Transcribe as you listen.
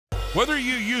Whether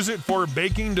you use it for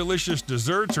baking delicious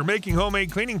desserts or making homemade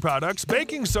cleaning products,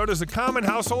 baking soda is a common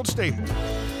household staple.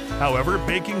 However,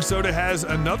 baking soda has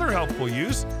another helpful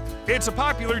use. It's a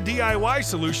popular DIY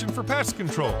solution for pest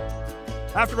control.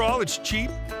 After all, it's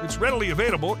cheap, it's readily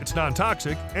available, it's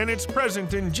non-toxic, and it's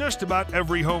present in just about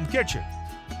every home kitchen.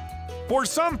 For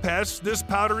some pests, this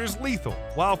powder is lethal,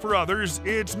 while for others,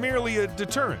 it's merely a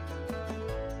deterrent.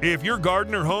 If your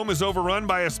garden or home is overrun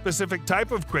by a specific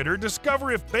type of critter,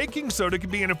 discover if baking soda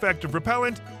can be an effective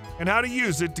repellent and how to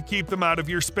use it to keep them out of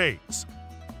your space.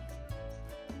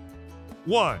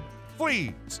 1.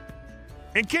 Fleas.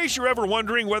 In case you're ever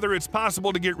wondering whether it's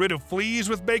possible to get rid of fleas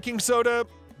with baking soda,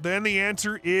 then the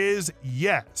answer is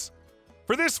yes.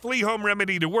 For this flea home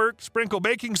remedy to work, sprinkle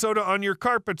baking soda on your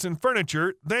carpets and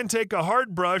furniture, then take a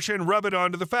hard brush and rub it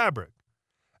onto the fabric.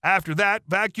 After that,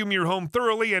 vacuum your home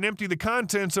thoroughly and empty the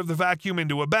contents of the vacuum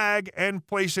into a bag and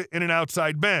place it in an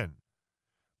outside bin.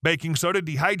 Baking soda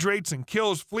dehydrates and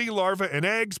kills flea larvae and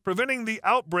eggs, preventing the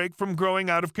outbreak from growing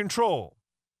out of control.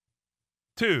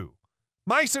 2.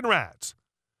 Mice and rats.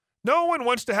 No one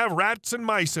wants to have rats and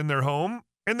mice in their home,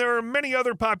 and there are many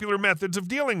other popular methods of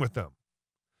dealing with them.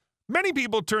 Many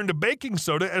people turn to baking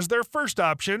soda as their first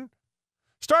option.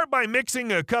 Start by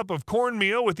mixing a cup of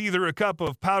cornmeal with either a cup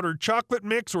of powdered chocolate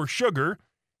mix or sugar.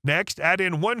 Next, add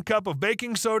in 1 cup of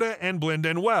baking soda and blend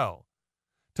in well.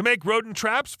 To make rodent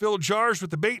traps, fill jars with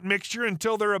the bait mixture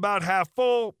until they're about half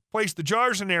full. Place the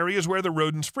jars in areas where the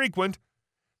rodents frequent.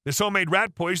 This homemade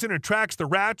rat poison attracts the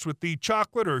rats with the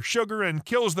chocolate or sugar and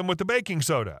kills them with the baking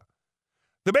soda.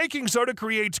 The baking soda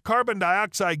creates carbon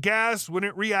dioxide gas when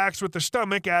it reacts with the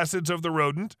stomach acids of the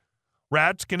rodent.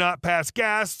 Rats cannot pass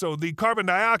gas, so the carbon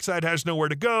dioxide has nowhere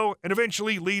to go and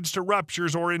eventually leads to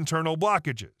ruptures or internal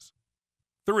blockages.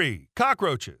 3.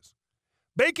 Cockroaches.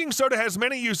 Baking soda has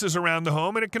many uses around the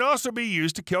home, and it can also be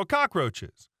used to kill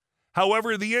cockroaches.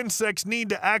 However, the insects need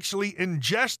to actually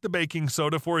ingest the baking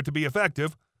soda for it to be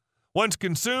effective. Once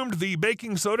consumed, the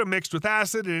baking soda mixed with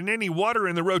acid and any water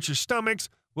in the roaches' stomachs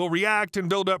will react and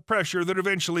build up pressure that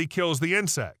eventually kills the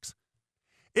insects.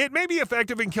 It may be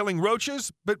effective in killing roaches,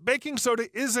 but baking soda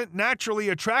isn't naturally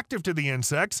attractive to the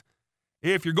insects.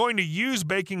 If you're going to use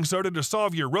baking soda to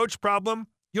solve your roach problem,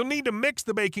 you'll need to mix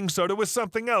the baking soda with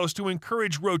something else to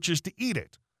encourage roaches to eat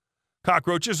it.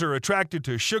 Cockroaches are attracted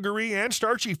to sugary and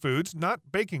starchy foods, not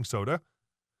baking soda.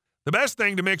 The best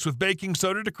thing to mix with baking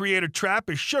soda to create a trap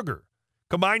is sugar.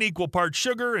 Combine equal parts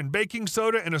sugar and baking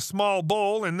soda in a small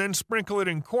bowl and then sprinkle it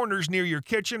in corners near your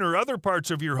kitchen or other parts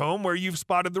of your home where you've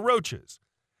spotted the roaches.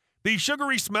 The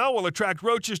sugary smell will attract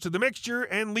roaches to the mixture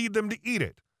and lead them to eat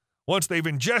it. Once they've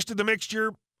ingested the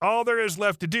mixture, all there is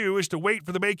left to do is to wait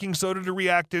for the baking soda to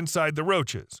react inside the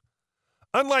roaches.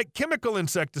 Unlike chemical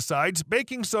insecticides,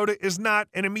 baking soda is not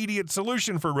an immediate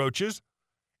solution for roaches.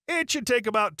 It should take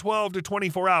about 12 to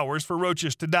 24 hours for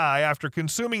roaches to die after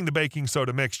consuming the baking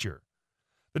soda mixture.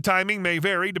 The timing may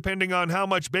vary depending on how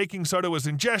much baking soda was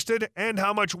ingested and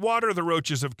how much water the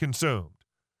roaches have consumed.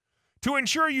 To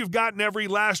ensure you've gotten every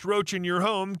last roach in your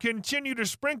home, continue to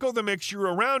sprinkle the mixture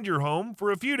around your home for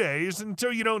a few days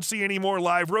until you don't see any more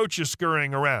live roaches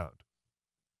scurrying around.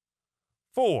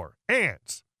 4.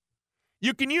 Ants.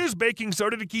 You can use baking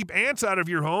soda to keep ants out of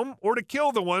your home or to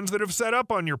kill the ones that have set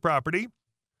up on your property.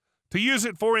 To use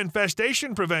it for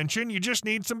infestation prevention, you just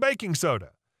need some baking soda.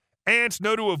 Ants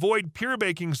know to avoid pure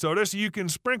baking soda, so you can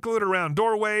sprinkle it around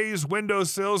doorways,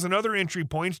 windowsills, and other entry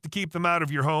points to keep them out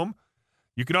of your home.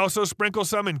 You can also sprinkle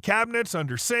some in cabinets,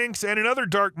 under sinks, and in other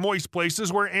dark, moist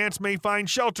places where ants may find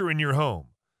shelter in your home.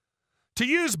 To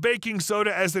use baking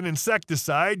soda as an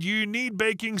insecticide, you need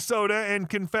baking soda and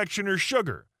confectioner's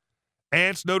sugar.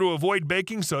 Ants know to avoid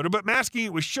baking soda, but masking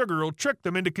it with sugar will trick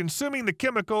them into consuming the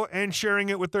chemical and sharing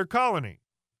it with their colony.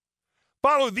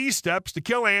 Follow these steps to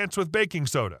kill ants with baking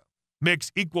soda.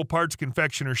 Mix equal parts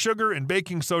confectioner's sugar and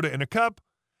baking soda in a cup.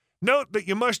 Note that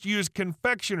you must use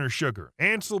confectioner's sugar.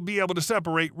 Ants will be able to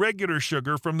separate regular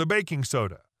sugar from the baking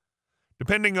soda.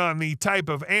 Depending on the type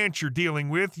of ant you're dealing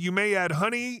with, you may add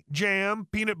honey, jam,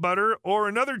 peanut butter, or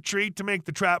another treat to make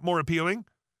the trap more appealing.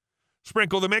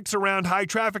 Sprinkle the mix around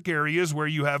high-traffic areas where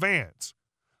you have ants.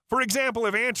 For example,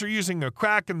 if ants are using a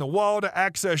crack in the wall to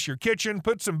access your kitchen,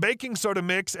 put some baking soda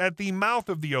mix at the mouth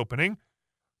of the opening.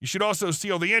 You should also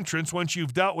seal the entrance once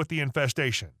you've dealt with the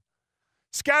infestation.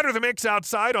 Scatter the mix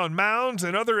outside on mounds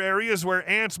and other areas where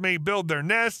ants may build their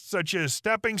nests, such as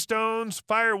stepping stones,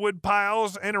 firewood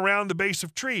piles, and around the base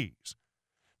of trees.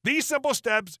 These simple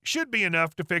steps should be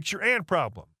enough to fix your ant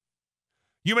problem.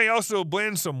 You may also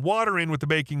blend some water in with the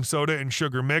baking soda and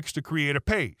sugar mix to create a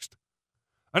paste.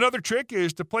 Another trick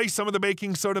is to place some of the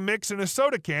baking soda mix in a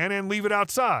soda can and leave it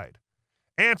outside.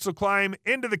 Ants will climb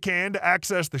into the can to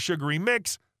access the sugary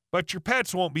mix, but your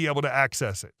pets won't be able to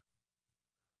access it.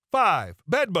 5.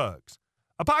 Bedbugs.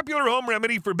 A popular home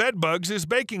remedy for bedbugs is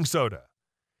baking soda.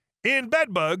 In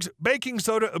bedbugs, baking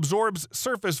soda absorbs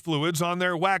surface fluids on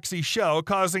their waxy shell,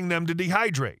 causing them to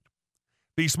dehydrate.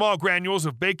 These small granules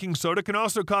of baking soda can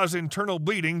also cause internal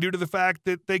bleeding due to the fact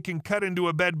that they can cut into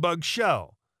a bedbug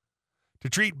shell. To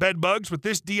treat bedbugs with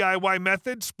this DIY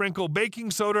method, sprinkle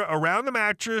baking soda around the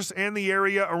mattress and the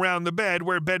area around the bed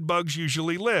where bedbugs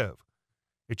usually live.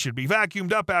 It should be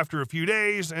vacuumed up after a few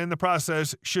days, and the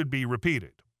process should be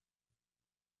repeated.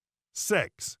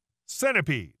 6.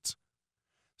 Centipedes.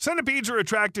 Centipedes are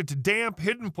attracted to damp,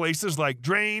 hidden places like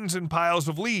drains and piles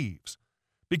of leaves.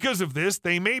 Because of this,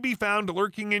 they may be found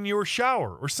lurking in your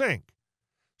shower or sink.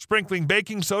 Sprinkling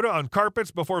baking soda on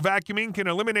carpets before vacuuming can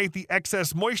eliminate the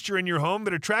excess moisture in your home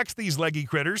that attracts these leggy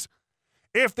critters.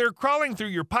 If they're crawling through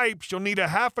your pipes, you'll need a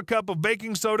half a cup of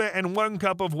baking soda and 1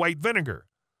 cup of white vinegar.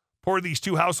 Pour these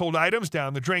 2 household items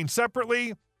down the drain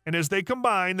separately, and as they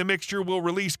combine, the mixture will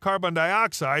release carbon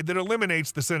dioxide that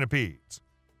eliminates the centipedes.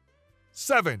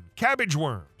 7. Cabbage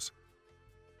worms.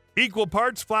 Equal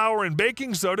parts flour and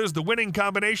baking soda is the winning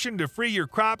combination to free your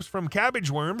crops from cabbage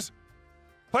worms.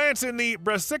 Plants in the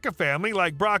brassica family,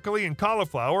 like broccoli and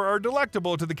cauliflower, are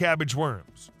delectable to the cabbage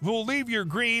worms, who will leave your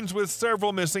greens with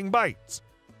several missing bites.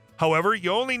 However,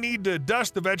 you only need to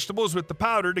dust the vegetables with the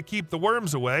powder to keep the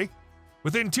worms away.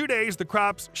 Within 2 days, the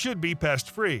crops should be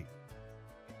pest-free.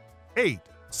 8.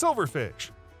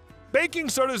 Silverfish. Baking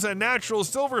soda is a natural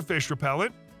silverfish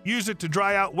repellent. Use it to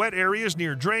dry out wet areas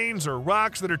near drains or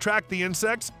rocks that attract the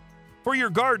insects. For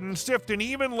your garden, sift an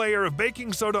even layer of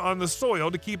baking soda on the soil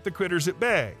to keep the critters at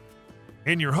bay.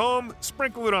 In your home,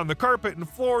 sprinkle it on the carpet and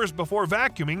floors before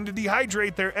vacuuming to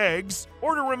dehydrate their eggs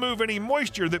or to remove any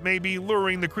moisture that may be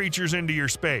luring the creatures into your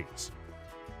space.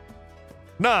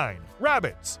 9.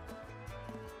 Rabbits.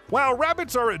 While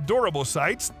rabbits are adorable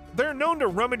sights, they're known to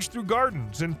rummage through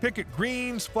gardens and pick at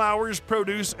greens, flowers,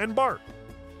 produce, and bark.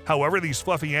 However, these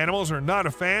fluffy animals are not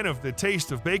a fan of the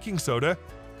taste of baking soda.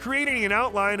 Creating an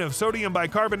outline of sodium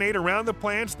bicarbonate around the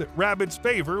plants that rabbits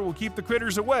favor will keep the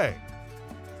critters away.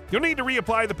 You'll need to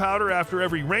reapply the powder after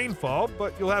every rainfall,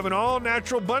 but you'll have an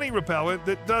all-natural bunny repellent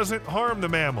that doesn't harm the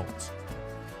mammals.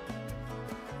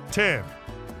 10.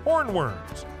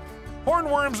 Hornworms.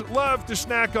 Hornworms love to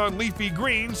snack on leafy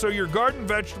greens, so your garden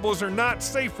vegetables are not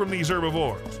safe from these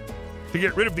herbivores. To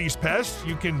get rid of these pests,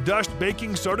 you can dust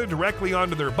baking soda directly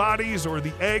onto their bodies or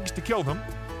the eggs to kill them.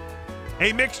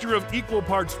 A mixture of equal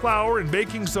parts flour and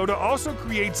baking soda also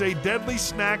creates a deadly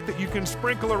snack that you can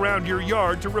sprinkle around your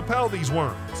yard to repel these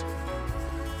worms.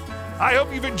 I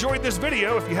hope you've enjoyed this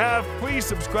video. If you have, please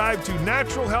subscribe to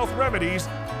Natural Health Remedies,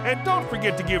 and don't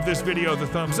forget to give this video the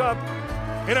thumbs up.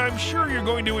 And I'm sure you're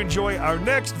going to enjoy our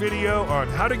next video on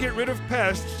how to get rid of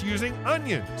pests using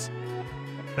onions.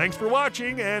 Thanks for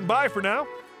watching, and bye for now.